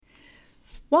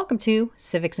Welcome to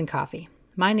Civics and Coffee.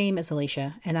 My name is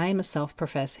Alicia, and I am a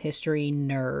self-professed history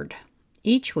nerd.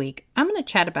 Each week, I'm going to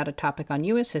chat about a topic on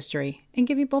U.S. history and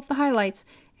give you both the highlights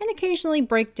and occasionally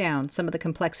break down some of the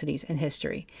complexities in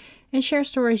history and share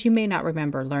stories you may not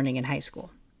remember learning in high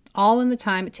school, all in the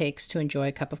time it takes to enjoy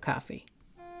a cup of coffee.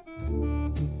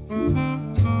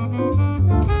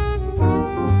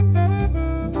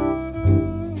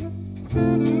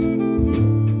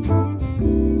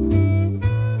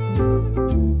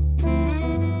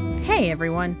 Hey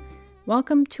everyone,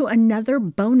 welcome to another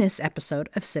bonus episode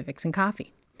of Civics and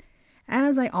Coffee.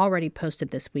 As I already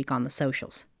posted this week on the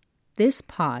socials, this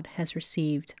pod has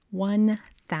received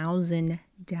 1,000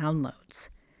 downloads.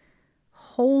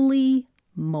 Holy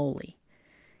moly.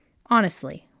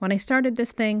 Honestly, when I started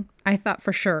this thing, I thought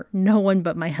for sure no one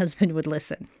but my husband would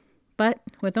listen. But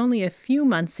with only a few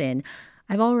months in,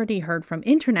 I've already heard from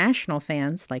international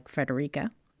fans like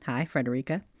Frederica, hi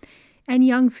Frederica, and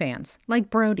young fans like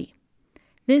Brody.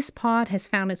 This pod has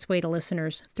found its way to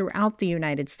listeners throughout the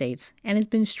United States and has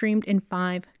been streamed in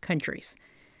 5 countries.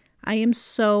 I am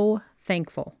so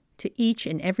thankful to each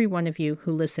and every one of you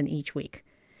who listen each week.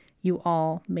 You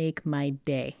all make my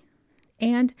day.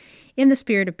 And in the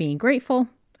spirit of being grateful,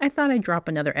 I thought I'd drop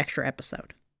another extra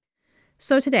episode.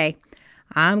 So today,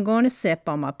 I'm going to sip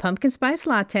on my pumpkin spice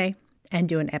latte and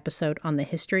do an episode on the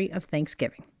history of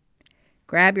Thanksgiving.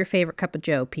 Grab your favorite cup of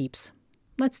joe, peeps.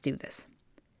 Let's do this.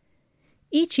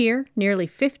 Each year, nearly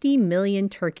 50 million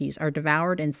turkeys are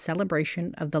devoured in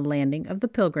celebration of the landing of the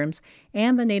Pilgrims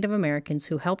and the Native Americans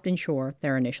who helped ensure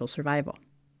their initial survival.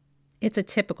 It's a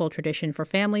typical tradition for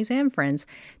families and friends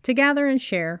to gather and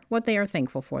share what they are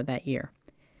thankful for that year.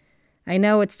 I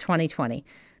know it's 2020,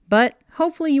 but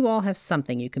hopefully you all have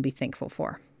something you can be thankful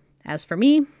for. As for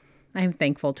me, I am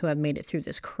thankful to have made it through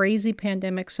this crazy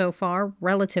pandemic so far,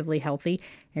 relatively healthy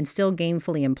and still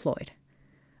gainfully employed.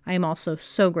 I am also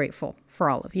so grateful for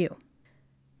all of you.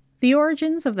 The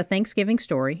origins of the Thanksgiving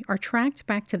story are tracked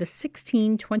back to the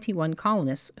 1621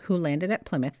 colonists who landed at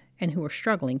Plymouth and who were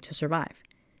struggling to survive.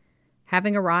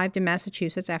 Having arrived in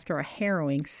Massachusetts after a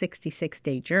harrowing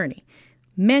 66-day journey,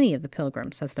 many of the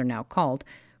Pilgrims, as they're now called,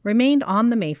 remained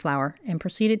on the Mayflower and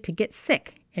proceeded to get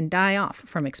sick and die off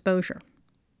from exposure.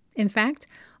 In fact,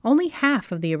 only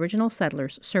half of the original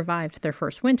settlers survived their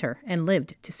first winter and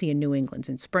lived to see a New England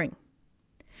in spring.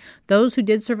 Those who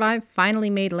did survive finally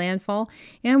made landfall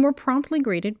and were promptly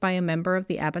greeted by a member of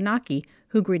the Abenaki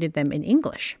who greeted them in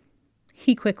English.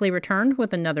 He quickly returned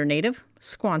with another native,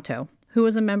 Squanto, who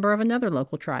was a member of another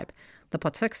local tribe, the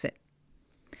Patuxet.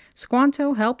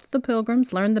 Squanto helped the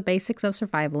Pilgrims learn the basics of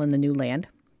survival in the new land,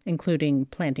 including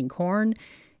planting corn,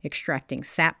 extracting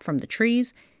sap from the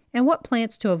trees, and what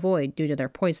plants to avoid due to their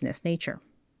poisonous nature.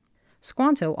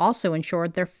 Squanto also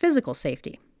ensured their physical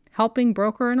safety, helping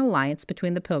broker an alliance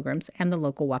between the Pilgrims and the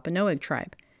local Wampanoag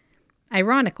tribe.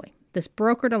 Ironically, this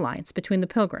brokered alliance between the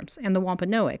Pilgrims and the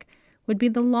Wampanoag would be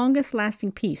the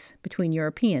longest-lasting peace between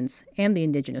Europeans and the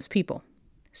indigenous people,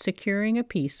 securing a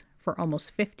peace for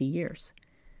almost 50 years.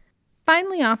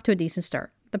 Finally off to a decent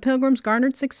start, the Pilgrims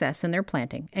garnered success in their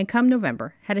planting and come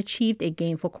November had achieved a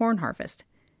gainful corn harvest.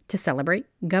 To celebrate,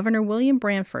 Governor William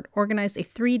Bradford organized a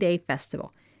 3-day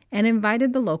festival and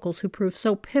invited the locals who proved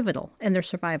so pivotal in their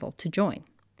survival to join.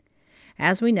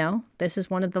 As we know, this is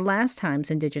one of the last times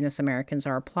Indigenous Americans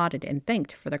are applauded and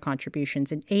thanked for their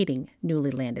contributions in aiding newly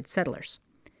landed settlers.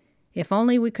 If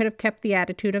only we could have kept the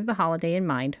attitude of the holiday in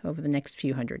mind over the next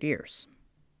few hundred years.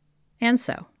 And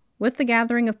so, with the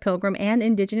gathering of Pilgrim and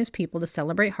Indigenous people to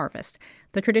celebrate harvest,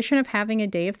 the tradition of having a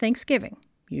day of Thanksgiving,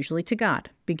 usually to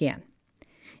God, began.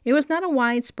 It was not a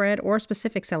widespread or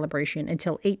specific celebration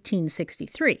until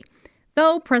 1863,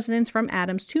 though presidents from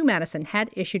Adams to Madison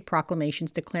had issued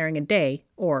proclamations declaring a day,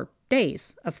 or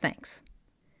days, of thanks.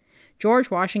 George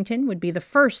Washington would be the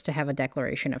first to have a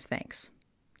declaration of thanks.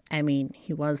 I mean,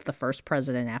 he was the first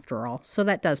president after all, so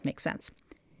that does make sense.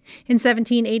 In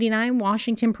 1789,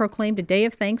 Washington proclaimed a day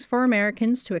of thanks for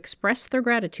Americans to express their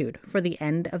gratitude for the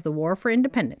end of the War for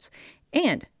Independence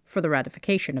and for the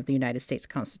ratification of the United States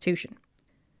Constitution.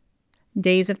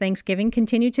 Days of Thanksgiving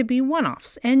continued to be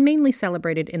one-offs and mainly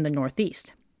celebrated in the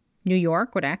Northeast. New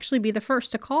York would actually be the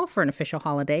first to call for an official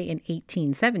holiday in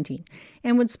 1817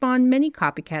 and would spawn many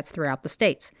copycats throughout the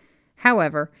states.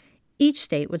 However, each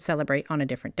state would celebrate on a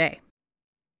different day.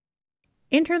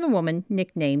 Enter the woman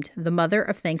nicknamed the Mother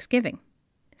of Thanksgiving,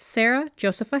 Sarah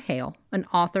Josepha Hale, an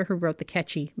author who wrote the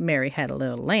catchy Mary Had a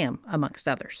Little Lamb, amongst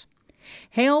others.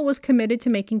 Hale was committed to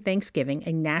making Thanksgiving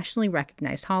a nationally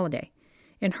recognized holiday.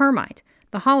 In her mind,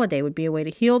 the holiday would be a way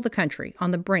to heal the country on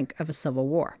the brink of a civil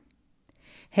war.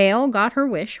 Hale got her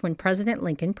wish when President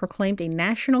Lincoln proclaimed a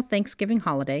national Thanksgiving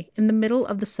holiday in the middle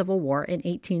of the Civil War in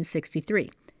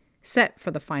 1863, set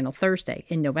for the final Thursday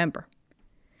in November.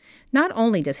 Not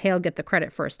only does Hale get the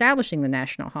credit for establishing the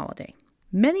national holiday,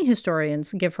 many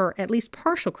historians give her at least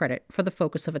partial credit for the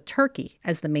focus of a turkey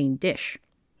as the main dish.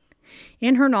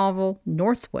 In her novel,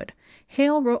 Northwood,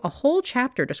 Hale wrote a whole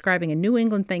chapter describing a New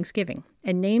England Thanksgiving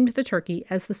and named the turkey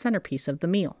as the centerpiece of the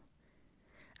meal.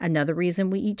 Another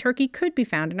reason we eat turkey could be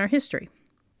found in our history.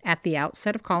 At the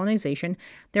outset of colonization,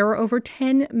 there were over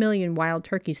 10 million wild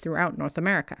turkeys throughout North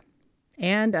America.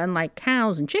 And unlike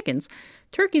cows and chickens,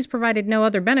 turkeys provided no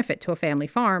other benefit to a family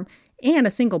farm, and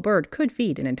a single bird could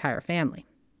feed an entire family.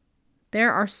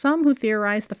 There are some who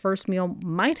theorize the first meal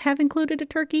might have included a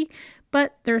turkey,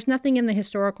 but there's nothing in the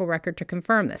historical record to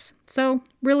confirm this, so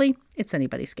really, it's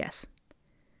anybody's guess.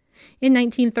 In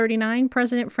 1939,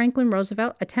 President Franklin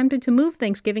Roosevelt attempted to move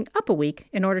Thanksgiving up a week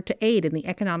in order to aid in the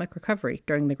economic recovery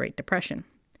during the Great Depression.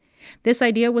 This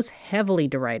idea was heavily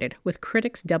derided, with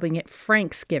critics dubbing it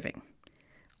Franksgiving.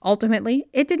 Ultimately,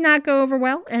 it did not go over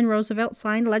well, and Roosevelt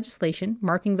signed legislation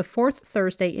marking the fourth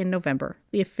Thursday in November,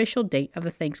 the official date of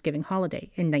the Thanksgiving holiday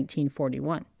in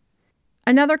 1941.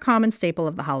 Another common staple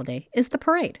of the holiday is the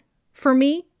parade. For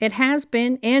me, it has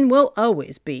been and will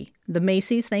always be the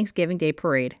Macy's Thanksgiving Day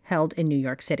Parade held in New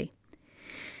York City.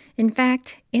 In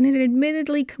fact, in an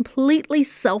admittedly completely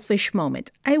selfish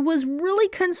moment, I was really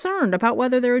concerned about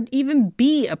whether there would even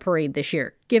be a parade this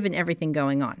year, given everything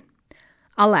going on.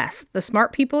 Alas, the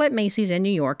smart people at Macy's in New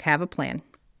York have a plan.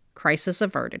 Crisis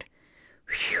averted.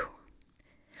 Whew.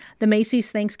 The Macy's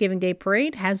Thanksgiving Day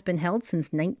Parade has been held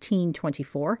since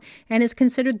 1924 and is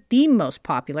considered the most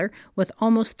popular, with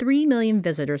almost 3 million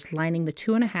visitors lining the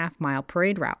 2.5-mile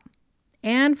parade route.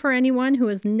 And for anyone who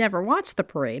has never watched the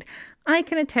parade, I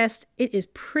can attest it is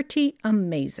pretty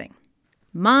amazing.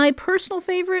 My personal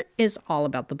favorite is all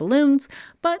about the balloons,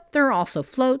 but there are also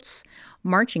floats,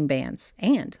 marching bands,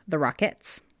 and the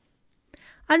Rockettes.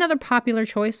 Another popular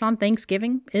choice on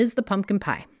Thanksgiving is the pumpkin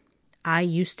pie. I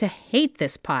used to hate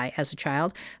this pie as a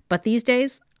child, but these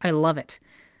days, I love it.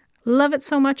 Love it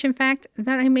so much, in fact,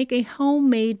 that I make a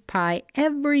homemade pie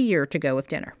every year to go with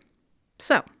dinner.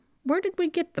 So, where did we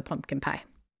get the pumpkin pie?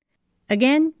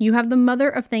 Again, you have the mother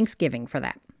of Thanksgiving for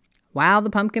that. While the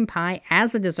pumpkin pie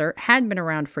as a dessert had been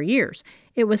around for years,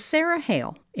 it was Sarah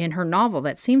Hale, in her novel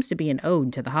that seems to be an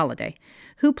ode to the holiday,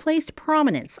 who placed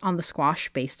prominence on the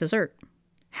squash-based dessert.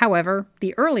 However,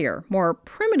 the earlier, more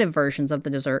primitive versions of the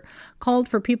dessert called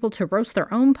for people to roast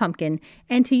their own pumpkin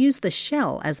and to use the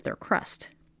shell as their crust.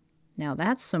 Now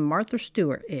that's some Martha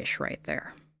Stewart-ish right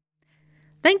there.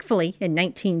 Thankfully, in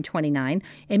 1929,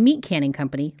 a meat canning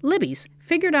company, Libby's,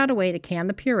 figured out a way to can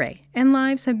the puree, and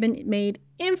lives have been made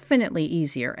infinitely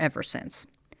easier ever since.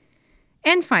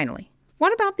 And finally,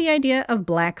 what about the idea of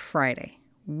Black Friday?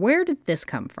 Where did this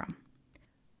come from?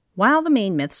 While the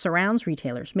main myth surrounds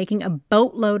retailers making a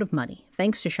boatload of money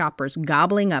thanks to shoppers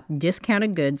gobbling up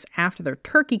discounted goods after their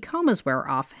turkey comas wear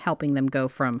off, helping them go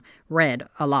from red,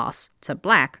 a loss, to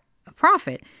black, a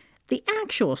profit, the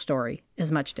actual story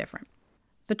is much different.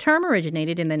 The term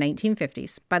originated in the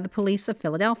 1950s by the police of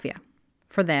Philadelphia.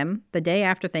 For them, the day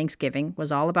after Thanksgiving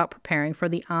was all about preparing for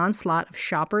the onslaught of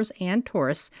shoppers and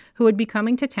tourists who would be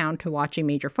coming to town to watch a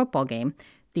major football game,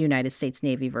 the United States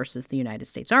Navy versus the United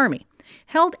States Army,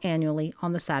 held annually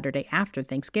on the Saturday after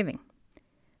Thanksgiving.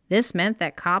 This meant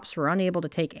that cops were unable to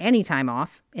take any time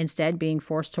off, instead being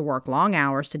forced to work long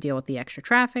hours to deal with the extra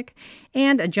traffic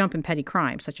and a jump in petty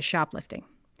crimes such as shoplifting.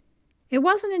 It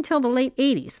wasn't until the late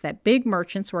 80s that big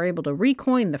merchants were able to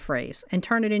recoin the phrase and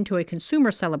turn it into a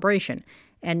consumer celebration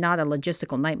and not a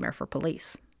logistical nightmare for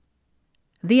police.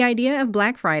 The idea of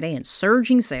Black Friday and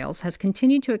surging sales has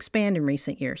continued to expand in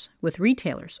recent years, with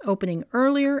retailers opening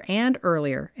earlier and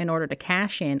earlier in order to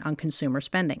cash in on consumer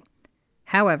spending.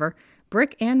 However,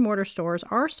 brick and mortar stores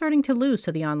are starting to lose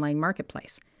to the online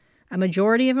marketplace. A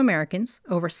majority of Americans,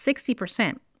 over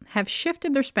 60%, have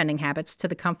shifted their spending habits to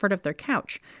the comfort of their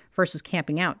couch versus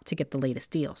camping out to get the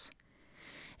latest deals.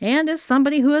 And as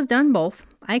somebody who has done both,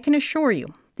 I can assure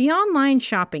you, the online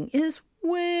shopping is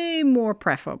way more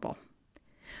preferable.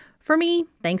 For me,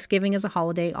 Thanksgiving is a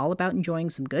holiday all about enjoying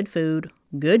some good food,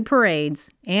 good parades,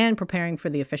 and preparing for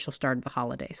the official start of the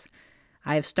holidays.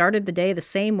 I have started the day the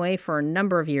same way for a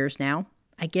number of years now.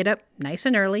 I get up nice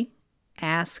and early,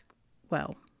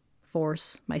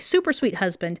 force my super sweet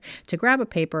husband to grab a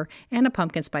paper and a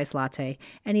pumpkin spice latte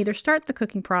and either start the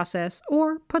cooking process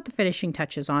or put the finishing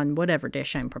touches on whatever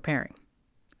dish I'm preparing.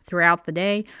 Throughout the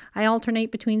day, I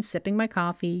alternate between sipping my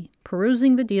coffee,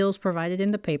 perusing the deals provided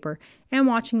in the paper, and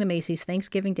watching the Macy's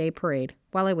Thanksgiving Day Parade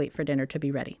while I wait for dinner to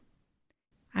be ready.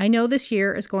 I know this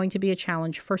year is going to be a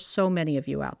challenge for so many of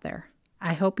you out there.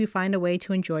 I hope you find a way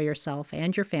to enjoy yourself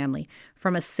and your family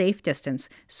from a safe distance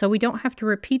so we don't have to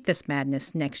repeat this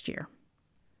madness next year.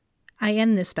 I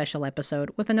end this special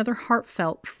episode with another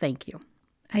heartfelt thank you.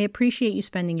 I appreciate you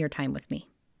spending your time with me.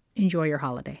 Enjoy your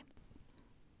holiday.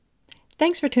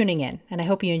 Thanks for tuning in, and I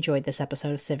hope you enjoyed this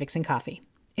episode of Civics and Coffee.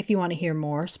 If you want to hear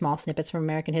more small snippets from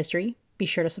American history, be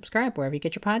sure to subscribe wherever you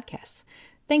get your podcasts.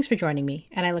 Thanks for joining me,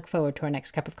 and I look forward to our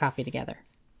next cup of coffee together.